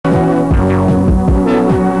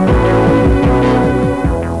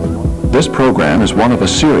This program is one of a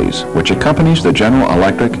series which accompanies the General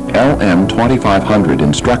Electric LM2500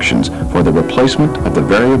 instructions for the replacement of the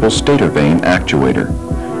variable stator vane actuator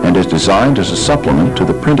and is designed as a supplement to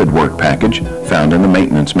the printed work package found in the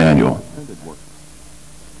maintenance manual.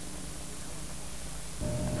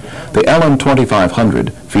 The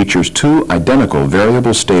LM2500 features two identical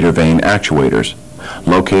variable stator vane actuators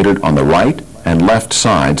located on the right and left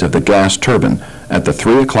sides of the gas turbine at the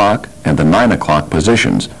 3 o'clock and the 9 o'clock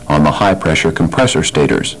positions on the high-pressure compressor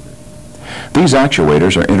stators. These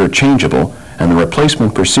actuators are interchangeable and the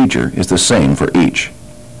replacement procedure is the same for each.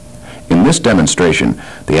 In this demonstration,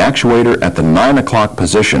 the actuator at the 9 o'clock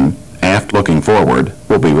position, aft looking forward,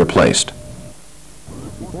 will be replaced.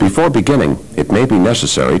 Before beginning, it may be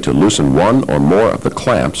necessary to loosen one or more of the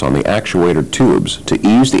clamps on the actuator tubes to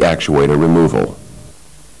ease the actuator removal.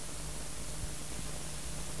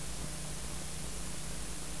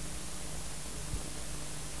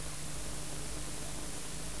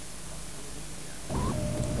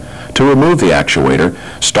 To remove the actuator,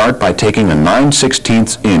 start by taking a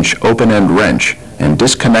 9/16 inch open-end wrench and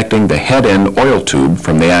disconnecting the head-end oil tube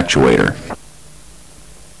from the actuator.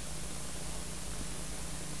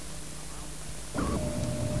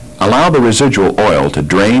 Allow the residual oil to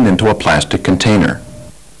drain into a plastic container.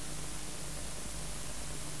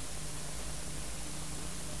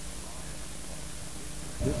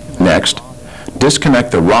 Next, disconnect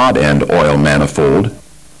the rod end oil manifold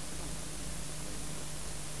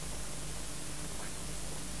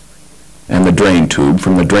and the drain tube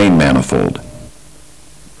from the drain manifold.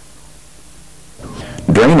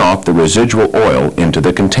 Drain off the residual oil into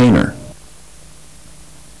the container.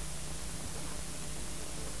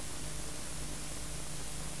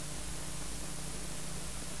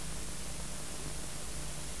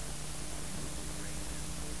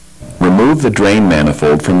 Remove the drain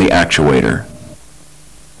manifold from the actuator.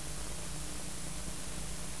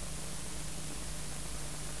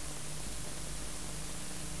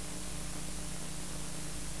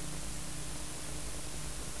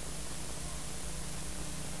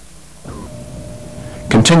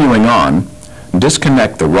 Continuing on,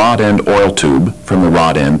 disconnect the rod end oil tube from the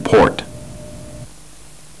rod end port.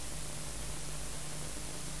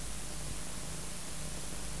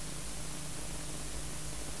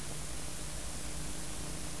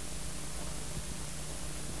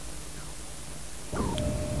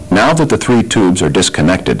 Now that the three tubes are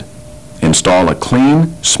disconnected, install a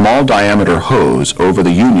clean, small diameter hose over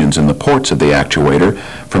the unions in the ports of the actuator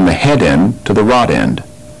from the head end to the rod end.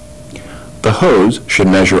 The hose should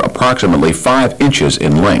measure approximately 5 inches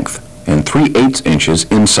in length and 3/8 inches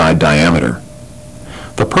inside diameter.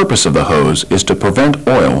 The purpose of the hose is to prevent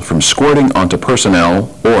oil from squirting onto personnel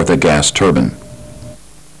or the gas turbine.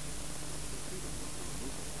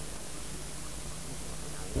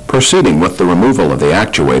 Proceeding with the removal of the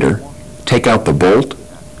actuator, take out the bolt,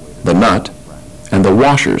 the nut, and the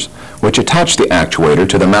washers which attach the actuator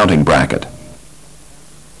to the mounting bracket.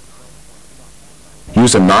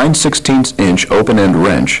 Use a 9/16 inch open-end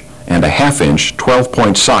wrench and a 1/2 inch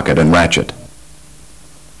 12-point socket and ratchet.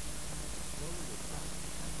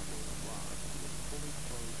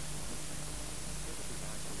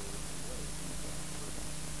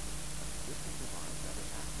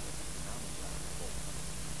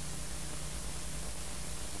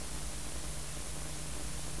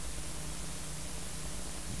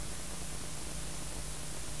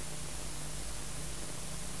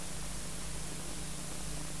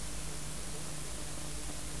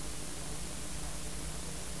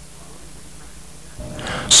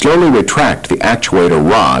 Slowly retract the actuator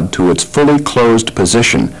rod to its fully closed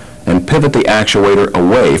position and pivot the actuator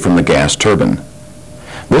away from the gas turbine.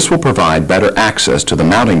 This will provide better access to the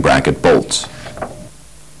mounting bracket bolts.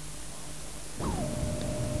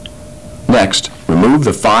 Next, remove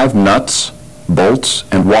the 5 nuts, bolts,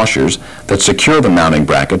 and washers that secure the mounting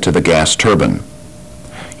bracket to the gas turbine.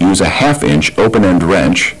 Use a 1/2 inch open-end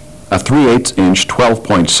wrench, a 3/8 inch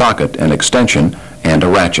 12-point socket and extension, and a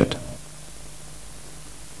ratchet.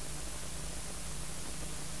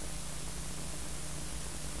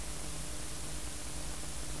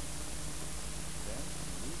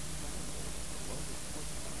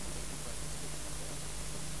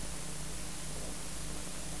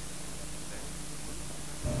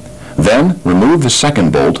 Then, remove the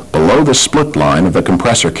second bolt below the split line of the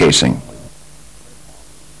compressor casing.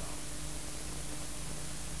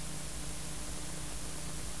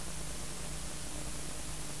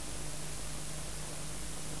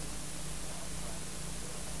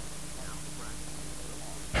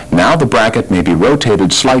 Now the bracket may be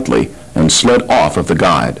rotated slightly and slid off of the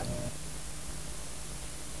guide.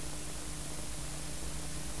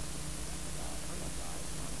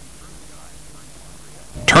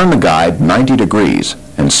 guide 90 degrees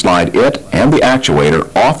and slide it and the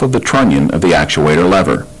actuator off of the trunnion of the actuator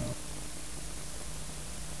lever.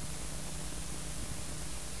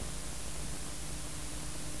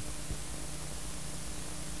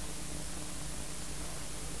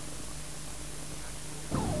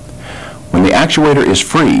 When the actuator is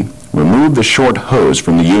free, remove the short hose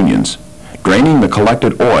from the unions, draining the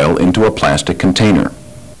collected oil into a plastic container.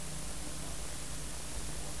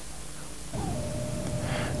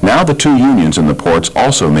 Now the two unions in the ports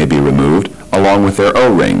also may be removed, along with their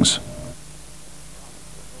O-rings.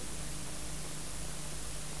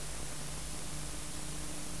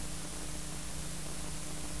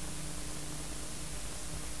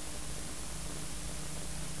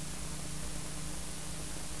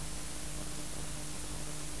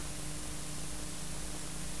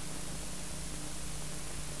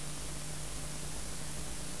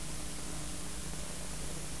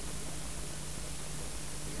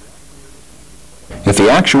 If the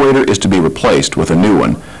actuator is to be replaced with a new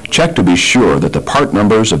one, check to be sure that the part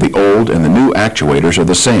numbers of the old and the new actuators are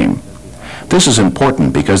the same. This is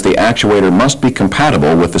important because the actuator must be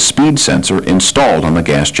compatible with the speed sensor installed on the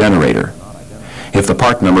gas generator. If the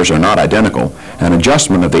part numbers are not identical, an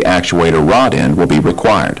adjustment of the actuator rod end will be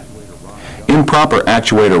required. Improper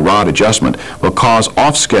actuator rod adjustment will cause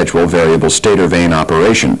off-schedule variable stator vane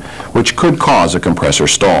operation, which could cause a compressor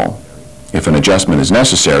stall. If an adjustment is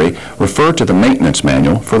necessary, refer to the maintenance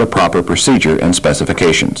manual for the proper procedure and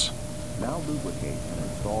specifications.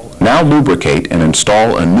 Now lubricate and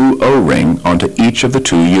install a new O-ring onto each of the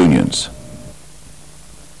two unions.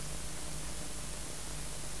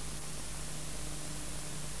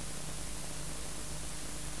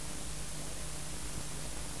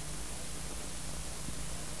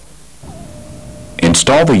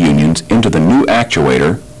 Install the unions into the new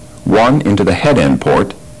actuator, one into the head end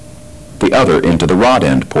port, the other into the rod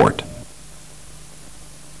end port.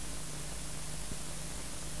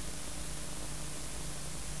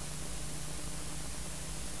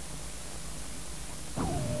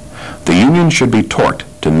 The union should be torqued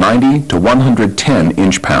to 90 to 110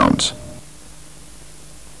 inch-pounds.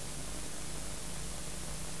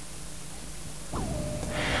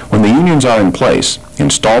 When the unions are in place,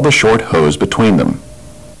 install the short hose between them.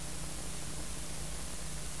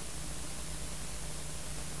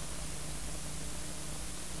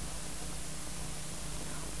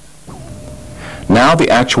 Now the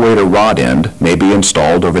actuator rod end may be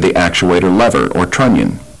installed over the actuator lever or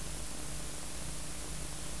trunnion.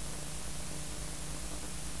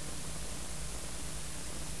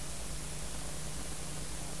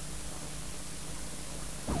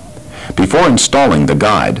 Before installing the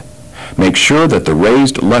guide, make sure that the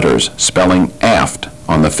raised letters spelling aft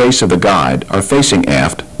on the face of the guide are facing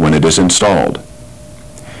aft when it is installed.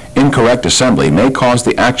 Incorrect assembly may cause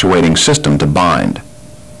the actuating system to bind.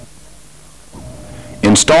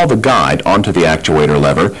 Install the guide onto the actuator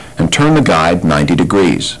lever and turn the guide 90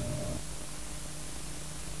 degrees.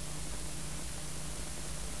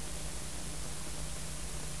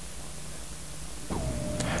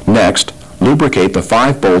 Next, lubricate the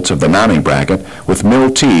 5 bolts of the mounting bracket with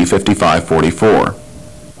Mil T 5544.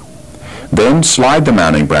 Then slide the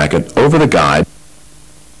mounting bracket over the guide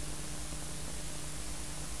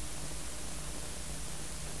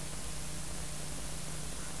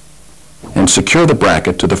and secure the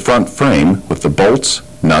bracket to the front frame with the bolts,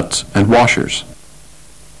 nuts, and washers.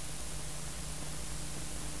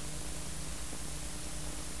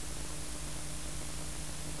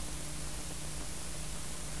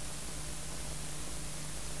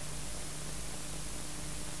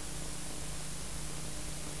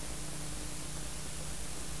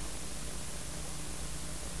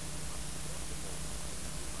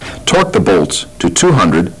 Torque the bolts to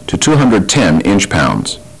 200 to 210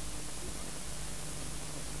 inch-pounds.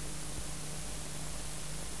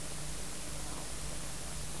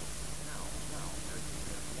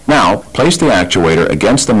 Now, place the actuator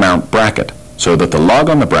against the mount bracket so that the lug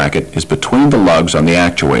on the bracket is between the lugs on the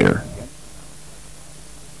actuator.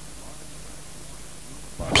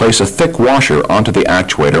 Place a thick washer onto the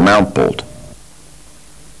actuator mount bolt.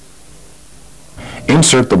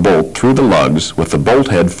 Insert the bolt through the lugs with the bolt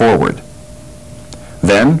head forward.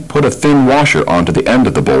 Then put a thin washer onto the end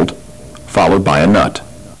of the bolt, followed by a nut.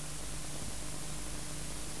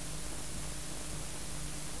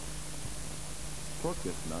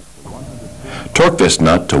 Torque this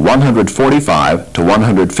nut to 145 to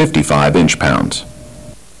 155 inch-pounds.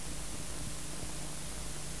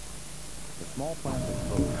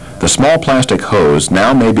 The small plastic hose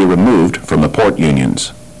now may be removed from the port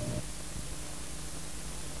unions.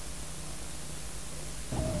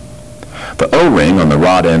 The O-ring on the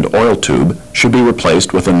rod end oil tube should be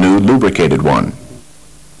replaced with a new lubricated one.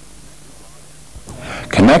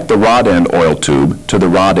 Connect the rod end oil tube to the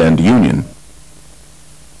rod end union.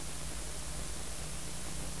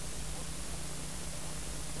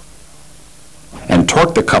 And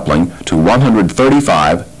torque the coupling to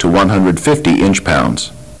 135 to 150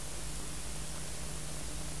 inch-pounds.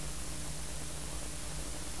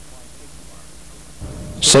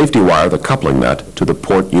 Safety wire the coupling nut to the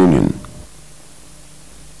port union.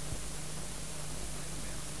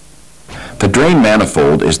 The drain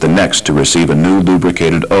manifold is the next to receive a new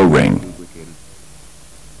lubricated O-ring.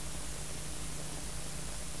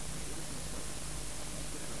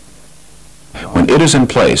 When it is in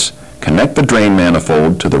place, connect the drain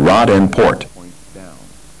manifold to the rod end port,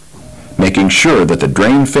 making sure that the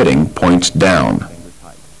drain fitting points down.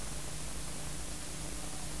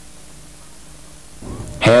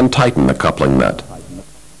 Hand tighten the coupling nut.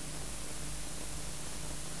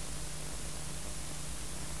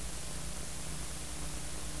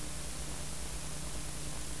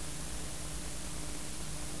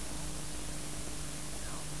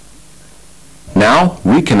 Now,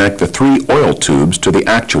 reconnect the 3 oil tubes to the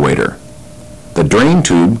actuator. The drain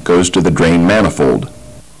tube goes to the drain manifold.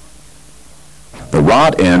 The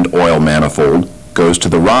rod end oil manifold goes to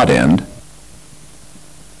the rod end,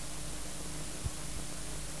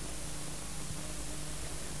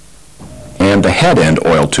 and the head end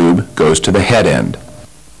oil tube goes to the head end.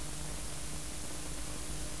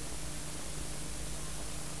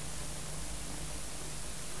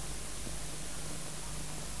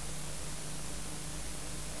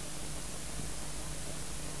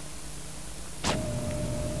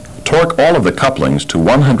 Torque all of the couplings to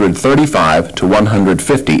 135 to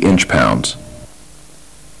 150 inch-pounds.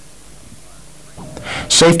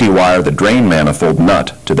 Safety wire the drain manifold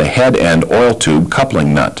nut to the head end oil tube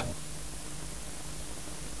coupling nut.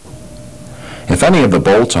 If any of the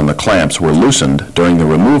bolts on the clamps were loosened during the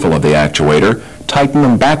removal of the actuator, tighten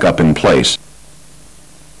them back up in place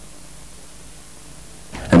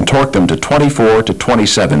and torque them to 24 to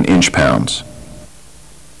 27 inch-pounds.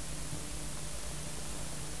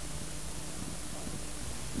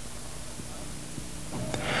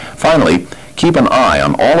 Finally, keep an eye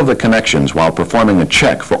on all of the connections while performing a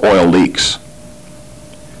check for oil leaks.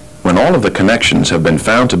 When all of the connections have been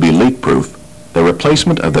found to be leak-proof, the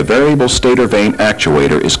replacement of the variable stator vane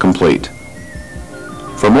actuator is complete.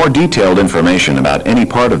 For more detailed information about any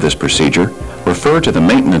part of this procedure, refer to the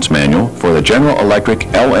maintenance manual for the General Electric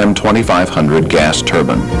LM2500 gas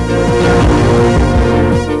turbine.